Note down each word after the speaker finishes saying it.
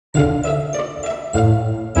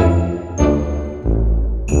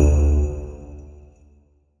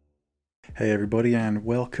Hey everybody, and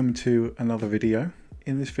welcome to another video.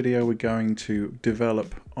 In this video we're going to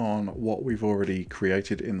develop on what we've already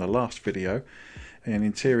created in the last video, an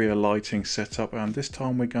interior lighting setup, and this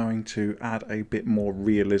time we're going to add a bit more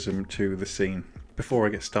realism to the scene. Before I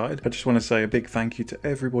get started, I just want to say a big thank you to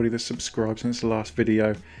everybody that subscribed since the last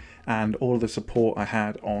video and all the support I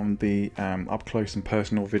had on the up close and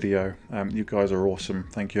personal video. You guys are awesome.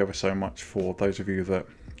 Thank you ever so much for those of you that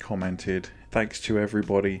commented. Thanks to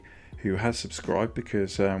everybody who has subscribed,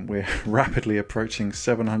 because we're rapidly approaching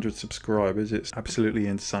 700 subscribers. It's absolutely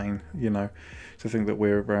insane, you know, to think that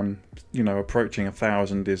we're approaching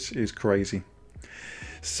 1,000 is crazy.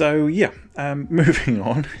 So yeah, moving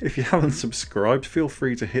on. If you haven't subscribed, feel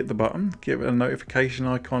free to hit the button, give it a notification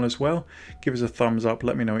icon as well, give us a thumbs up,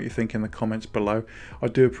 let me know what you think in the comments below. I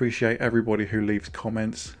do appreciate everybody who leaves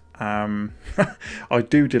comments. I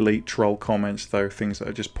do delete troll comments though, things that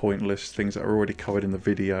are just pointless, things that are already covered in the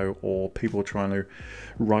video, or people trying to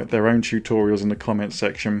write their own tutorials in the comment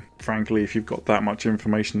section. Frankly, if you've got that much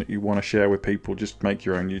information that you want to share with people, just make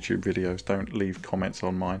your own YouTube videos, don't leave comments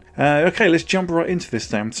on mine. Okay, let's jump right into this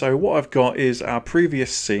then. So what I've got is our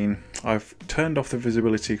previous scene. I've turned off the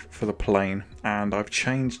visibility for the plane and I've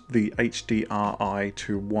changed the HDRI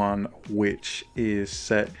to one which is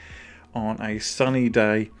set on a sunny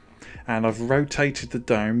day. And I've rotated the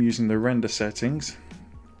dome using the render settings.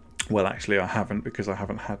 Well, actually I haven't, because I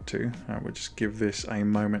haven't had to. We'll just give this a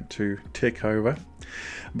moment to tick over.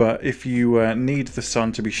 But if you need the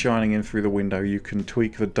sun to be shining in through the window, you can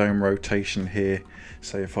tweak the dome rotation here.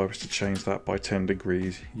 Say if I was to change that by 10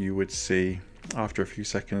 degrees, you would see after a few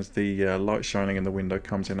seconds the light shining in the window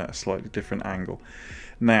comes in at a slightly different angle.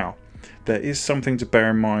 Now, there is something to bear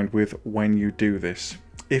in mind with when you do this.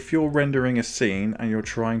 If you're rendering a scene and you're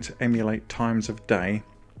trying to emulate times of day,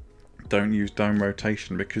 don't use dome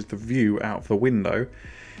rotation, because the view out of the window,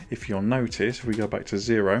 if you'll notice, if we go back to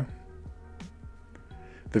 0,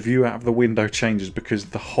 the view out of the window changes because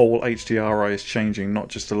the whole HDRI is changing, not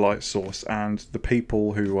just the light source. And the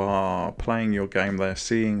people who are playing your game, they're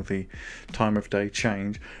seeing the time of day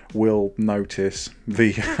change, will notice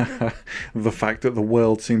the the fact that the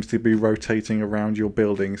world seems to be rotating around your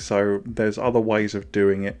building. So there's other ways of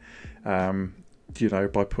doing it, you know,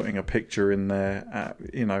 by putting a picture in there.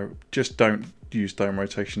 You know, just don't use dome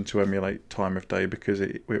rotation to emulate time of day, because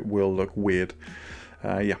it will look weird.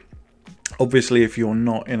 Yeah. Obviously, if you're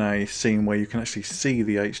not in a scene where you can actually see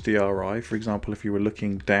the HDRI, for example, if you were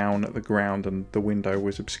looking down at the ground and the window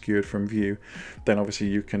was obscured from view, then obviously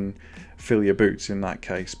you can fill your boots in that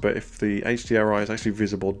case. But if the HDRI is actually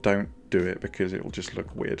visible, don't do it, because it will just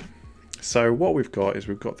look weird. So what we've got is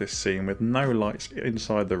we've got this scene with no lights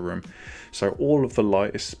inside the room. So all of the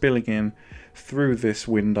light is spilling in through this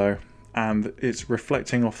window, and it's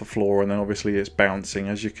reflecting off the floor, and then obviously it's bouncing.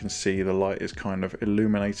 As you can see, the light is kind of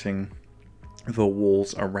illuminating the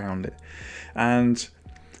walls around it. And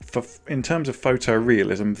in terms of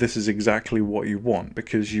photorealism, this is exactly what you want,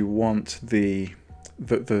 because you want the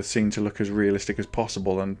scene to look as realistic as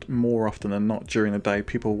possible. And more often than not, during the day,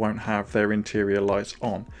 people won't have their interior lights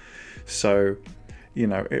on, so you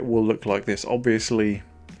know, it will look like this. Obviously,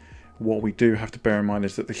 what we do have to bear in mind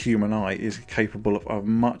is that the human eye is capable of a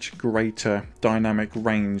much greater dynamic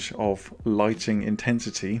range of lighting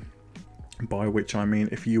intensity, by which I mean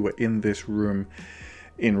if you were in this room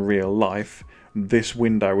in real life, this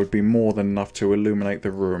window would be more than enough to illuminate the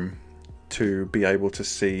room to be able to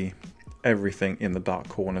see everything in the dark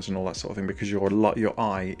corners and all that sort of thing, because your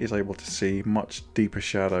eye is able to see much deeper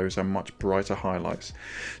shadows and much brighter highlights.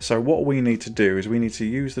 So what we need to do is we need to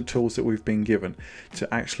use the tools that we've been given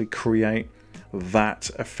to actually create that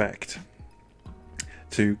effect,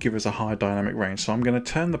 to give us a high dynamic range. So I'm going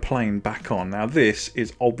to turn the plane back on. Now this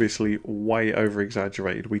is obviously way over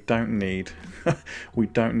exaggerated. We don't need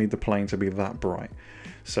the plane to be that bright.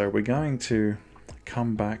 So we're going to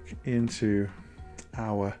come back into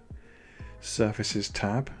our surfaces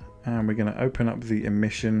tab, and we're going to open up the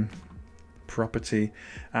emission property,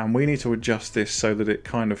 and we need to adjust this so that it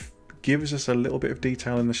kind of gives us a little bit of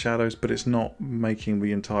detail in the shadows, but it's not making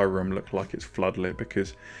the entire room look like it's floodlit,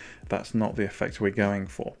 because that's not the effect we're going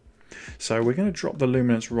for. So we're going to drop the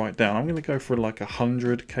luminance right down. I'm going to go for like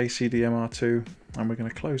 100 kcdmr2, and we're going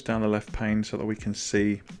to close down the left pane so that we can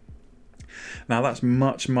see. Now that's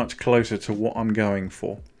much closer to what I'm going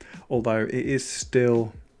for, although it is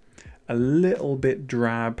still a little bit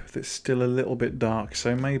drab. That's still a little bit dark.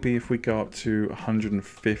 So maybe if we go up to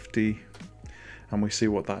 150 and we see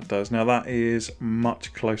what that does. Now that is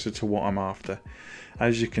much closer to what I'm after.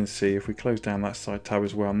 As you can see, if we close down that side tab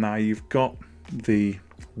as well, now you've got the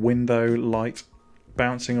window light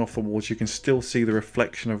bouncing off the walls. You can still see the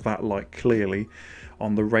reflection of that light clearly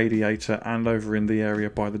on the radiator and over in the area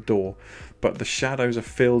by the door, but the shadows are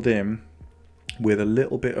filled in with a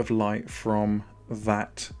little bit of light from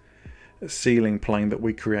that ceiling plane that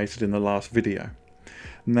we created in the last video.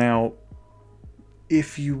 Now,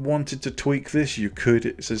 if you wanted to tweak this, you could.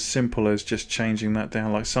 It's as simple as just changing that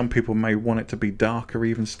down. Like, some people may want it to be darker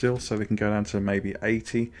even still, so they can go down to maybe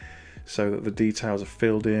 80 so that the details are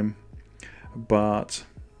filled in, but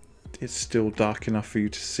it's still dark enough for you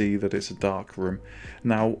to see that it's a dark room.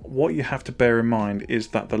 Now, what you have to bear in mind is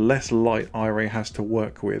that the less light Iray has to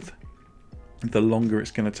work with, the longer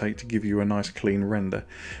it's going to take to give you a nice clean render.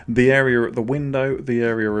 The area at the window, the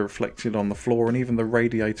area reflected on the floor, and even the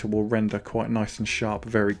radiator will render quite nice and sharp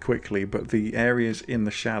very quickly, but the areas in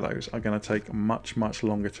the shadows are going to take much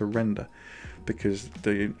longer to render because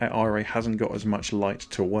the Iray hasn't got as much light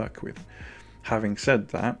to work with. Having said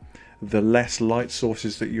that, the less light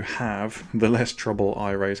sources that you have, the less trouble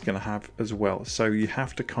Iray is going to have as well. So you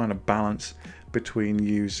have to kind of balance between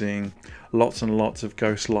using lots and lots of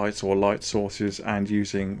ghost lights or light sources and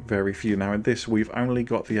using very few. Now in this, we've only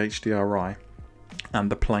got the HDRI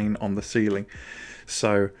and the plane on the ceiling,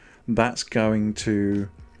 so that's going to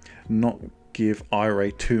not give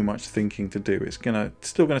Iray too much thinking to do. It's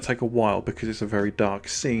still going to take a while because it's a very dark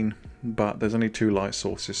scene, but there's only 2 light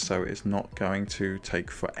sources, so it's not going to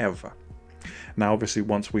take forever. Now obviously,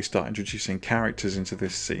 once we start introducing characters into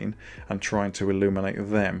this scene and trying to illuminate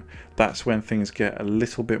them, that's when things get a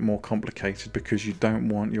little bit more complicated, because you don't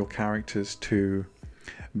want your characters to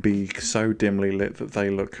be so dimly lit that they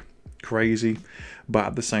look crazy, but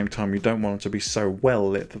at the same time you don't want them to be so well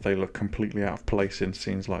lit that they look completely out of place in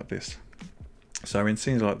scenes like this. So in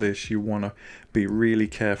scenes like this, you want to be really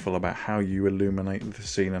careful about how you illuminate the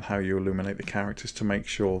scene and how you illuminate the characters to make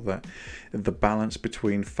sure that the balance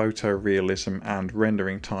between photorealism and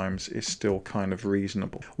rendering times is still kind of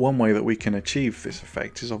reasonable. One way that we can achieve this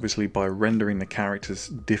effect is obviously by rendering the characters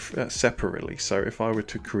separately. So if I were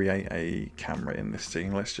to create a camera in this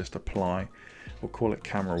scene, let's just apply, we'll call it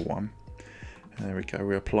camera 1. There we go,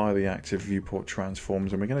 we apply the active viewport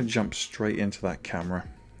transforms and we're going to jump straight into that camera.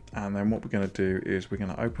 And then what we're going to do is we're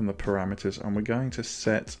going to open the parameters and we're going to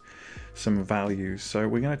set some values. So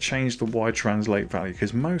we're going to change the Y translate value,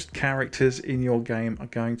 because most characters in your game are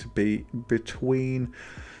going to be between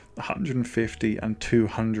 150 and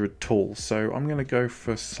 200 tall. So I'm going to go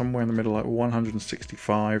for somewhere in the middle, like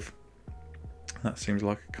 165. That seems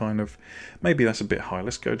like a kind of, maybe that's a bit high.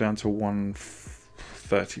 Let's go down to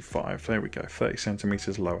 135. There we go, 30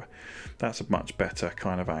 centimeters lower. That's a much better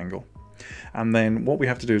kind of angle. And then what we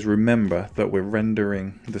have to do is remember that we're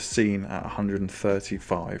rendering the scene at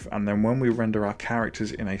 135, and then when we render our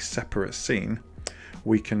characters in a separate scene,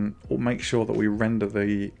 we can make sure that we render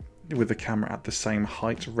with the camera at the same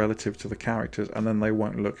height relative to the characters, and then they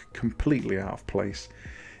won't look completely out of place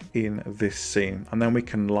in this scene. And then we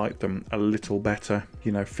can light them a little better,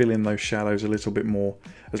 you know, fill in those shadows a little bit more,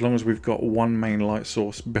 as long as we've got one main light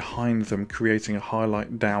source behind them creating a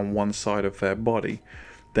highlight down one side of their body.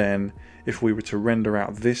 Then if we were to render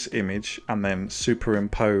out this image and then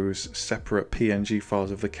superimpose separate PNG files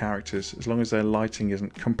of the characters, as long as their lighting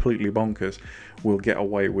isn't completely bonkers, we'll get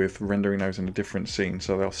away with rendering those in a different scene,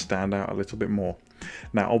 so they'll stand out a little bit more.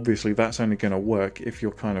 Now obviously that's only going to work if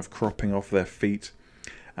you're kind of cropping off their feet.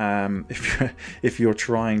 If you're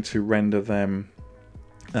trying to render them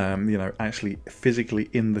you know, actually physically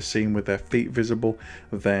in the scene with their feet visible,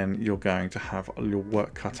 then you're going to have your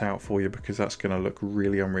work cut out for you, because that's going to look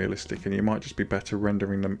really unrealistic, and you might just be better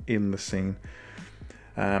rendering them in the scene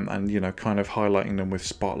and, you know, kind of highlighting them with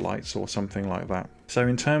spotlights or something like that. So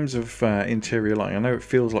in terms of interior lighting, I know it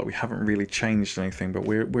feels like we haven't really changed anything, but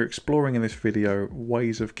we're exploring in this video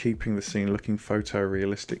ways of keeping the scene looking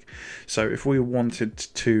photorealistic. So if we wanted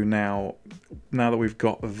to now that we've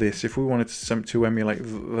got this, if we wanted to emulate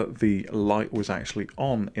that the light was actually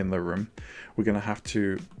on in the room, we're going to have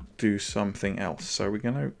to do something else. So we're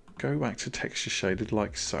going to go back to texture shaded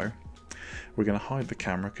like so. We're going to hide the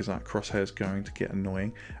camera because that crosshair is going to get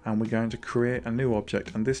annoying, and we're going to create a new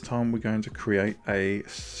object, and this time we're going to create a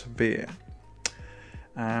sphere.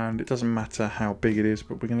 And it doesn't matter how big it is,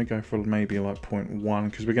 but we're going to go for maybe like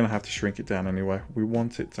 0.1 because we're going to have to shrink it down anyway. We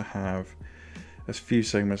want it to have as few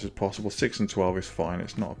segments as possible. 6 and 12 is fine,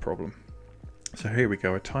 it's not a problem. So here we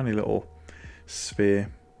go, a tiny little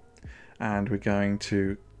sphere, and we're going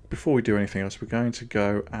to, before we do anything else, we're going to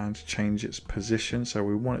go and change its position. So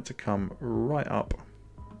we want it to come right up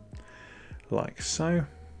like so,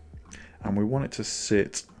 and we want it to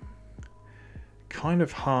sit kind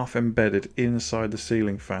of half embedded inside the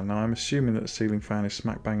ceiling fan. Now I'm assuming that the ceiling fan is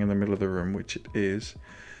smack bang in the middle of the room, which it is,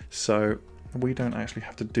 so we don't actually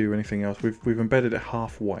have to do anything else. We've embedded it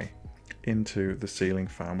halfway into the ceiling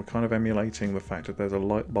fan. We're kind of emulating the fact that there's a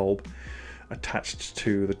light bulb attached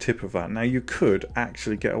to the tip of that. Now you could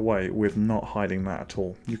actually get away with not hiding that at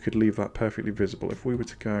all. You could leave that perfectly visible. If we were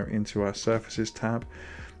to go into our surfaces tab,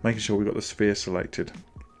 making sure we've got the sphere selected,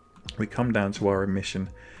 we come down to our emission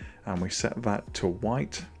and we set that to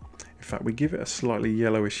white. In fact, we give it a slightly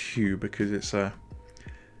yellowish hue because it's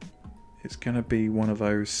going to be one of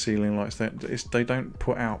those ceiling lights that they don't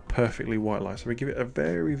put out perfectly white lights, so we give it a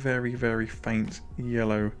very, very, very faint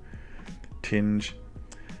yellow tinge.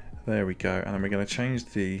 There we go. And then we're going to change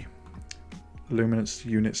the luminance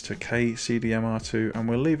units to KCDMR2 and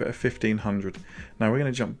we'll leave it at 1500. Now we're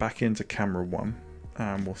going to jump back into camera 1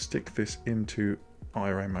 and we'll stick this into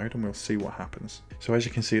IRA mode and we'll see what happens. So as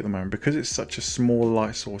you can see at the moment, because it's such a small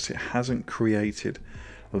light source, it hasn't created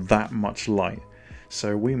that much light.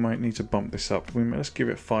 So we might need to bump this up. Let's give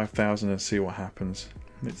it 5000 and see what happens.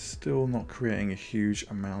 It's still not creating a huge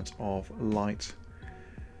amount of light.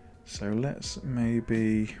 So let's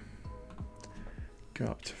maybe go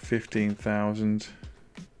up to 15,000.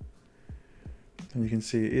 And you can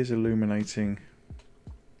see it is illuminating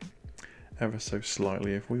ever so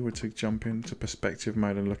slightly. If we were to jump into perspective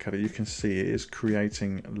mode and look at it, you can see it is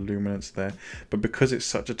creating luminance there. But because it's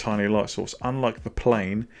such a tiny light source, unlike the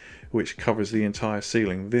plane, which covers the entire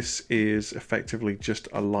ceiling, this is effectively just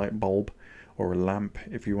a light bulb or a lamp,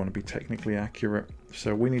 if you want to be technically accurate.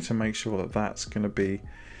 So we need to make sure that that's going to be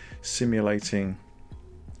simulating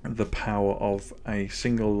the power of a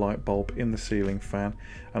single light bulb in the ceiling fan.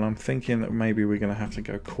 And I'm thinking that maybe we're going to have to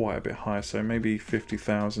go quite a bit higher, so maybe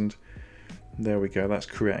 50,000. There we go. That's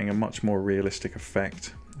creating a much more realistic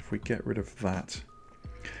effect. If we get rid of that,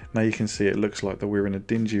 now you can see it looks like that we're in a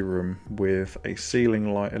dingy room with a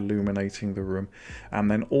ceiling light illuminating the room,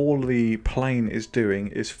 and then all the plane is doing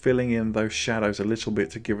is filling in those shadows a little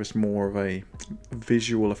bit to give us more of a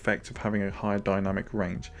visual effect of having a higher dynamic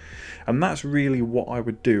range. And that's really what I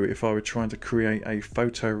would do if I were trying to create a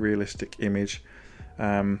photorealistic image.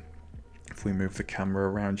 If we move the camera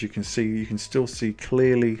around, you can still see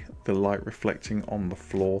clearly the light reflecting on the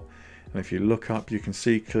floor. And if you look up, you can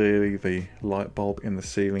see clearly the light bulb in the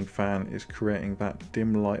ceiling fan is creating that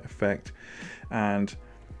dim light effect, and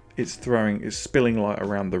it's spilling light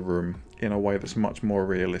around the room in a way that's much more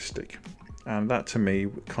realistic. And that to me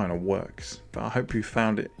kind of works. But I hope you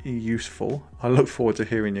found it useful. I look forward to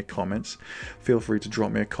hearing your comments. Feel free to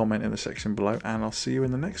drop me a comment in the section below, and I'll see you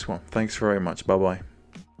in the next one. Thanks very much. Bye bye.